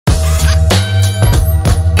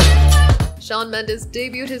Shawn Mendes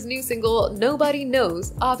debuted his new single Nobody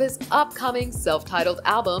Knows off his upcoming self-titled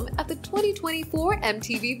album at the 2024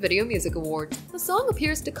 MTV Video Music Awards. The song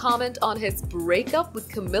appears to comment on his breakup with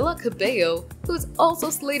Camila Cabello, who is also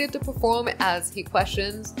slated to perform as he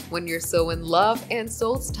questions, "When you're so in love and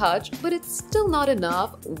souls touch, but it's still not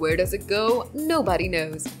enough, where does it go? Nobody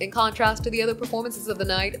knows." In contrast to the other performances of the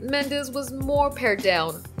night, Mendes was more pared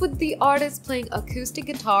down, with the artist playing acoustic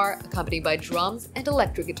guitar accompanied by drums and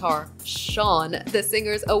electric guitar. Shawn, the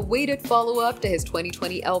singer's awaited follow-up to his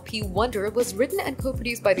 2020 LP Wonder, was written and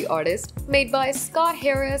co-produced by the artist, made by Scott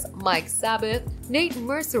Harris, Mike Sabbath, Nate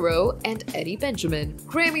Mercero, and Eddie Benjamin.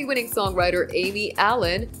 Grammy-winning songwriter Amy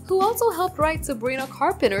Allen, who also helped write Sabrina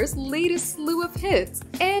Carpenter's latest slew of hits,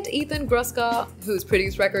 and Ethan Gruska, who's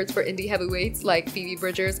produced records for indie heavyweights like Phoebe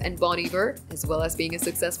Bridgers and Bon Iver, as well as being a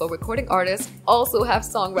successful recording artist, also have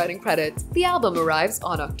songwriting credits. The album arrives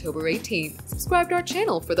on October 18th. Subscribe to our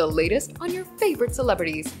channel for the latest on your favorite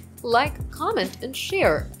celebrities. Like, comment, and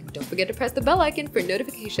share. And don't forget to press the bell icon for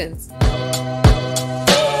notifications.